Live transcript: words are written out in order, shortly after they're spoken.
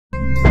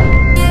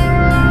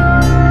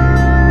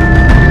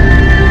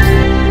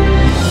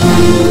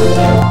Okay,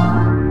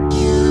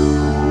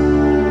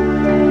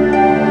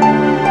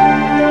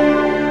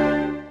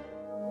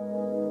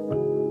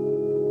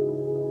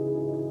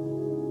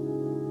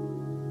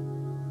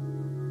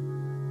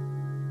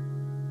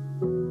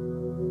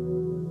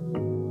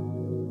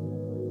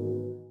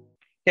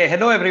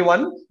 hello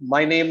everyone.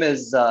 My name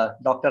is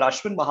Dr.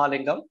 Ashwin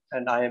Mahalingam,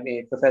 and I am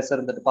a professor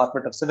in the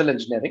Department of Civil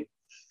Engineering.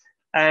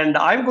 And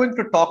I'm going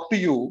to talk to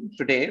you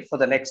today for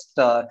the next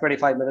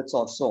 25 minutes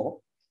or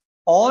so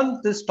on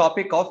this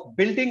topic of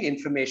building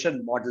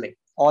information modeling,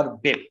 or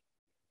BIM.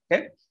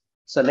 Okay,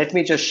 so let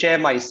me just share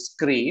my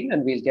screen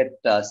and we'll get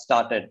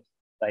started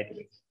right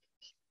away.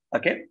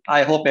 Okay,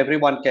 I hope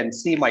everyone can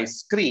see my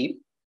screen.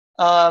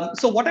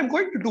 So what I'm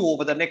going to do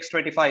over the next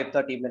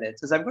 25-30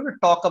 minutes is I'm going to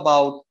talk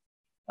about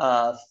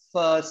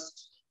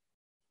first,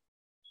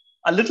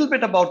 a little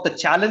bit about the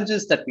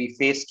challenges that we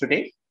face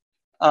today,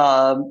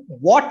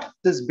 what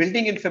this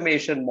building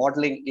information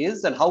modeling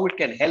is and how it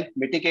can help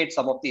mitigate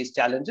some of these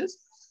challenges,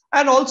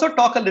 and also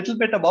talk a little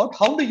bit about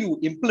how do you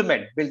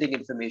implement building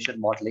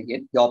information modeling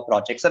in your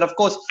projects. And of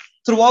course,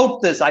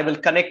 throughout this, I will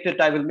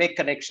make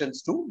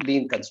connections to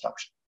lean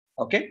construction.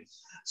 Okay,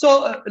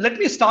 so let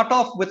me start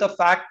off with a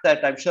fact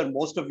that I'm sure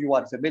most of you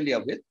are familiar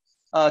with.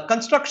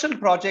 Construction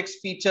projects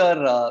feature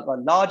a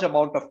large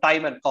amount of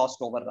time and cost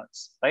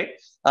overruns, right?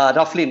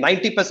 Roughly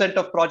 90%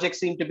 of projects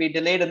seem to be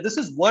delayed, and this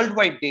is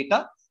worldwide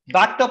data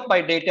backed up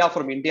by data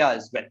from India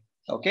as well.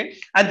 Okay,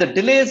 and the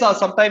delays are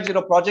sometimes,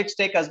 projects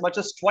take as much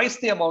as twice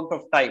the amount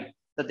of time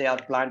that they are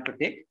planned to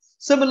take.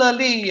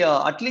 Similarly,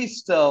 at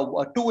least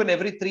 2 in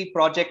every 3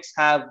 projects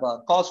have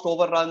cost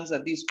overruns,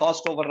 and these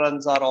cost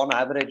overruns are on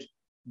average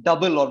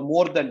double or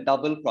more than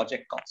double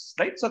project costs,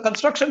 right? So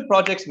construction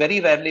projects very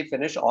rarely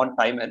finish on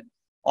time and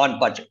on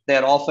budget.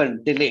 They're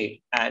often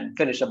delayed and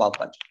finish above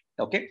budget.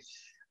 Okay,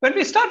 when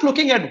we start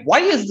looking at why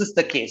is this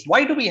the case,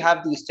 why do we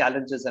have these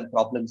challenges and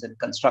problems in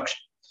construction,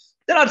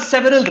 there are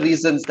several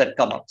reasons that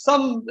come up.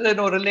 Some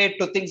relate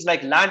to things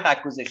like land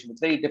acquisition. It's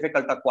very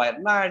difficult to acquire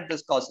land.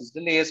 This causes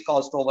delays,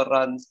 cost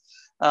overruns.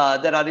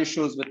 There are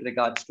issues with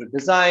regards to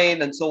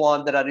design and so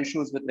on. There are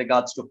issues with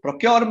regards to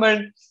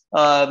procurement.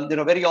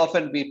 Very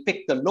often we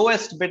pick the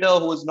lowest bidder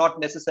who is not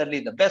necessarily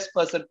the best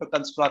person to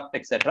construct,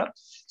 etc.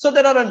 So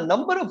there are a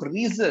number of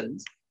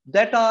reasons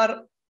that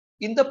are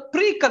in the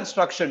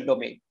pre-construction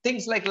domain,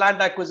 things like land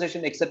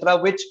acquisition,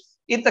 etc., which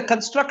in the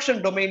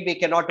construction domain we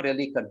cannot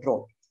really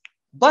control.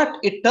 But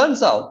it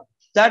turns out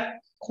that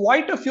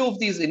quite a few of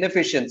these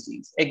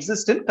inefficiencies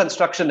exist in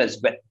construction as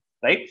well,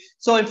 right?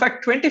 So in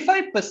fact,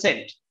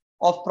 25%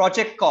 of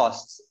project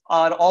costs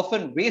are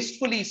often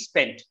wastefully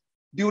spent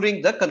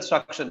during the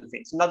construction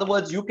phase. In other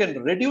words, you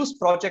can reduce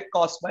project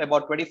costs by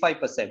about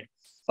 25%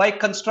 by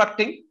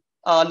constructing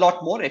a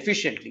lot more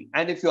efficiently.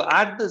 And if you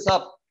add this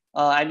up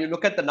and you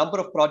look at the number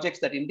of projects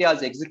that India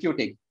is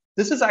executing,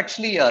 this is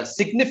actually a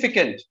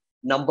significant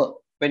number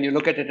when you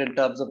look at it in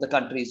terms of the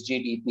country's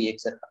GDP,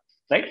 etc.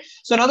 Right?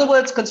 So in other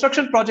words,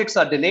 construction projects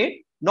are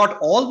delayed. Not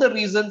all the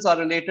reasons are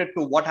related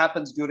to what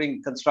happens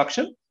during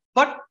construction,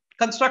 but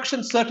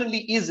construction certainly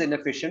is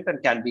inefficient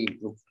and can be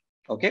improved.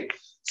 Okay,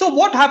 so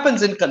what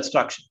happens in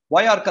construction?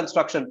 Why are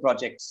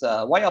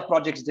why are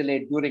projects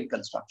delayed during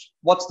construction?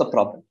 What's the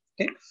problem?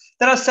 Okay,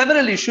 there are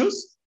several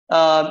issues.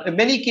 In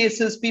many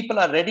cases, people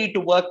are ready to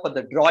work, but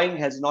the drawing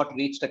has not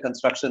reached a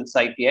construction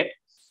site yet.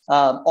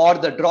 Or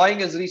the drawing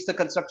has reached the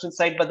construction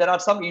site, but there are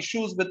some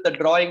issues with the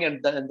drawing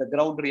and the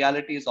ground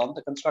realities on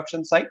the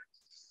construction site.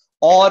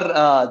 Or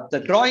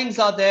the drawings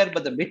are there,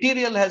 but the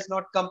material has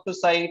not come to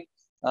site.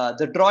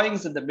 The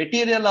drawings and the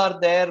material are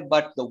there,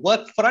 but the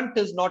work front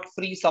is not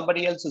free.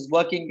 Somebody else is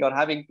working, you're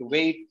having to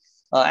wait.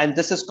 And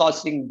this is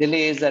causing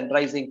delays and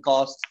rising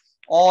costs.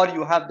 Or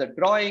you have the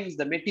drawings,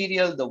 the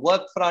material, the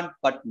work front,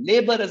 but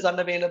labor is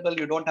unavailable.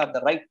 You don't have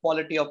the right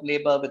quality of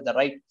labor with the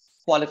right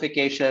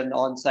qualification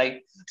on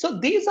site. So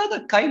these are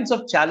the kinds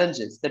of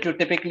challenges that you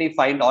typically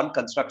find on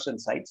construction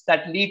sites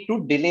that lead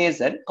to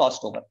delays and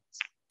cost overruns.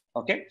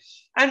 Okay,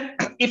 and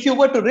if you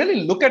were to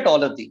really look at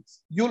all of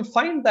these, you'll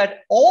find that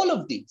all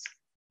of these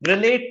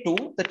relate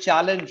to the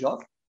challenge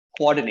of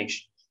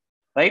coordination,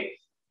 right?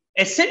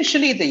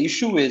 Essentially, the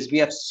issue is we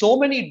have so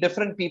many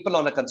different people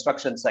on a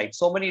construction site,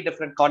 so many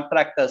different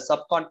contractors,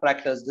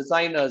 subcontractors,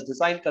 designers,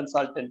 design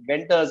consultants,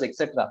 vendors,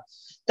 etc.,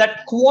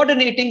 that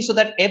coordinating so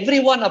that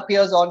everyone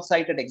appears on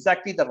site at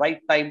exactly the right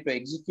time to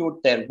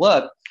execute their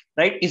work,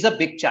 right, is a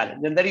big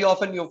challenge. And very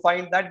often you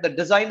find that the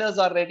designers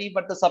are ready,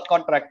 but the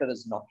subcontractor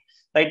is not,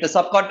 right? The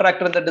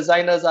subcontractor and the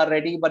designers are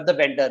ready, but the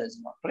vendor is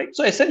not, right?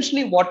 So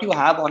essentially what you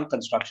have on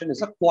construction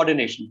is a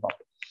coordination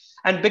problem.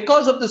 And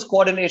because of this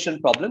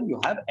coordination problem, you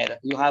have error,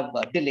 you have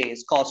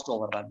delays, cost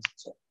overruns, and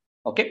so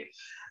on. Okay.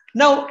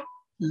 Now,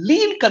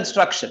 lean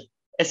construction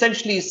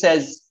essentially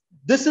says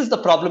this is the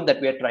problem that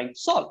we are trying to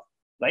solve,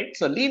 right?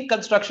 So lean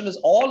construction is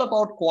all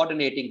about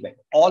coordinating better,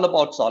 all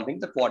about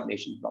solving the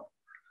coordination problem,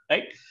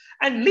 right?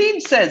 And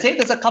lean says, hey,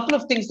 there's a couple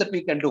of things that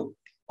we can do.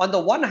 On the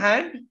one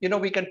hand,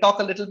 we can talk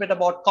a little bit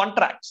about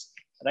contracts,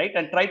 right?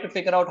 And try to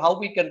figure out how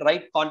we can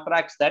write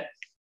contracts that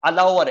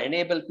allow or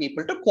enable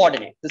people to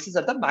coordinate. This is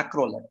at the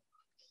macro level.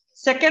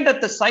 Second,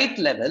 at the site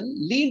level,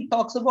 Lean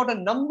talks about a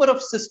number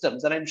of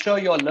systems, and I'm sure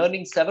you're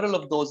learning several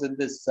of those in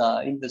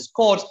this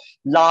course: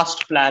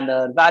 last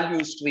planner,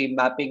 value stream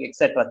mapping,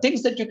 etc.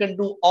 Things that you can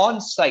do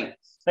on site,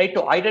 right,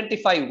 to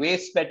identify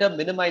waste better,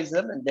 minimize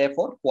them, and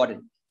therefore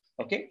coordinate.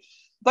 Okay,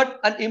 but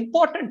an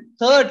important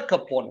third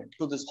component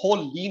to this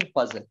whole Lean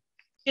puzzle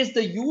is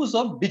the use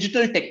of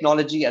digital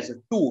technology as a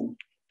tool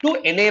to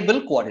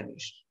enable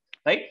coordination,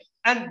 right?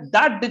 And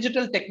that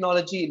digital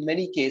technology in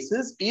many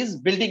cases is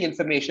building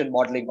information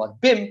modeling, or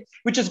BIM,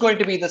 which is going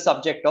to be the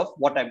subject of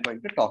what I'm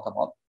going to talk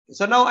about.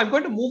 So now I'm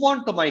going to move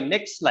on to my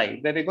next slide,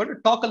 where we're going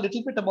to talk a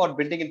little bit about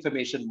building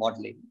information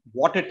modeling,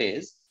 what it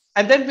is,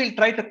 and then we'll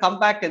try to come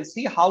back and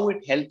see how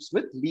it helps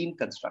with lean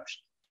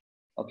construction.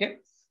 Okay.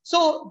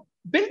 So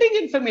building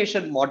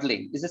information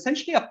modeling is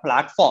essentially a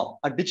platform,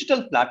 a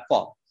digital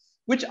platform,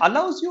 which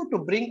allows you to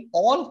bring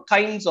all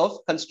kinds of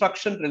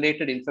construction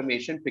related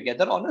information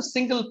together on a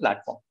single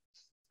platform.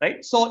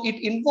 Right? So it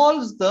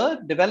involves the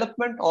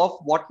development of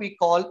what we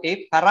call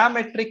a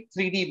parametric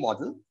 3D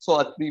model.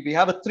 So we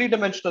have a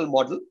three-dimensional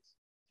model,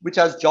 which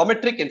has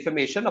geometric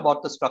information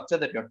about the structure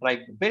that you're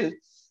trying to build.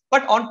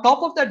 But on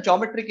top of that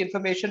geometric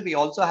information, we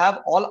also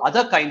have all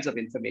other kinds of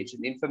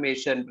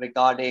information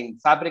regarding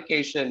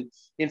fabrication,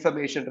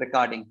 information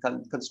regarding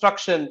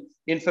construction,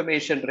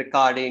 information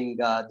regarding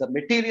the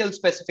material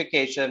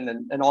specification,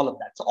 and all of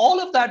that. So all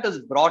of that is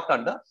brought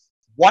under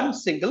one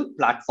single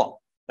platform.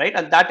 Right?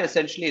 And that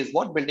essentially is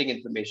what building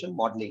information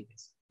modeling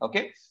is.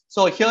 Okay.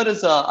 So here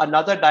is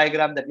another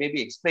diagram that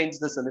maybe explains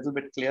this a little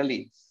bit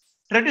clearly.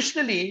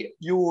 Traditionally,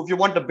 if you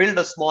want to build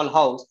a small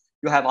house,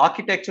 you have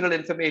architectural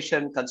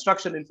information,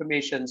 construction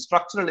information,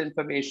 structural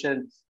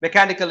information,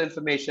 mechanical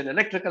information,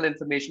 electrical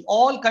information,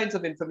 all kinds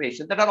of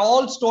information that are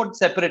all stored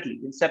separately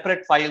in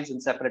separate files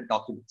and separate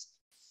documents.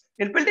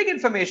 In building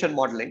information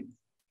modeling,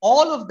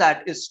 all of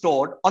that is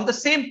stored on the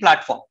same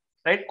platform,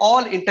 right?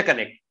 All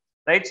interconnected.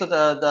 Right. So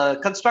the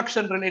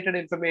construction related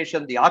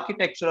information, the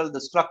architectural,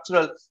 the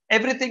structural,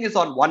 everything is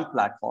on one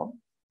platform.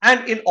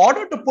 And in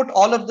order to put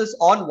all of this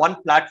on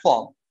one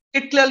platform,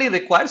 it clearly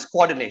requires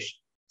coordination.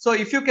 So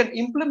if you can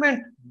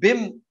implement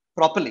BIM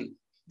properly,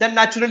 then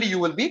naturally you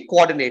will be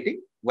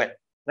coordinating well.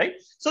 Right.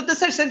 So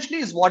this essentially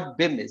is what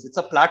BIM is. It's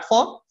a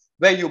platform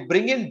where you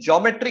bring in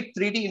geometric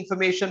 3D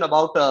information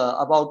about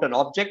an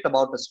object,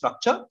 about a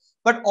structure,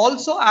 but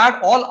also add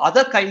all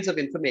other kinds of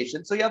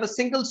information. So you have a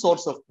single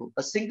source of truth,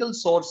 a single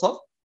source of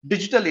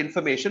digital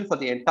information for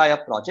the entire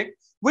project,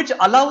 which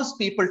allows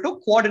people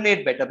to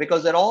coordinate better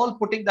because they're all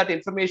putting that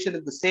information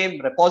in the same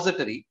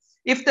repository.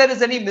 If there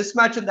is any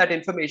mismatch in that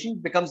information,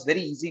 it becomes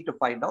very easy to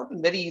find out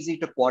and very easy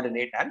to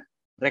coordinate and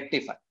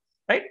rectify.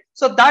 Right?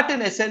 So that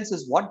in essence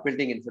is what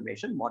building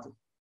information modeling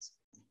is.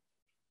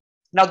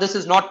 Now, this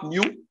is not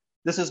new.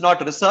 This is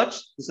not research.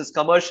 This is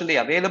commercially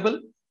available.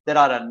 There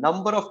are a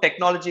number of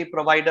technology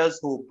providers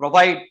who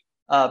provide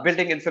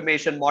building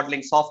information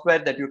modeling software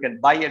that you can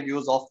buy and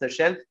use off the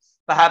shelf.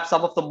 Perhaps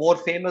some of the more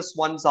famous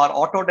ones are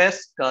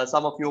Autodesk.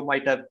 Some of you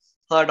might have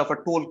heard of a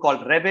tool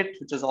called Revit,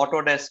 which is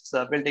Autodesk's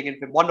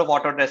one of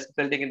Autodesk's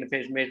building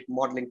information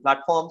modeling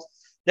platforms.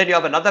 Then you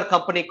have another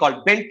company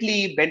called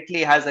Bentley.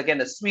 Bentley has,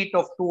 again, a suite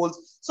of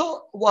tools.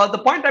 So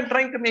the point I'm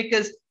trying to make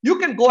is you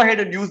can go ahead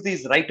and use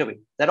these right away.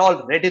 They're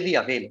all readily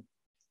available.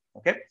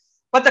 Okay.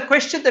 But the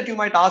question that you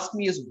might ask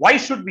me is, why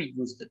should we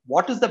use it?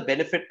 What is the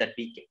benefit that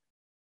we get?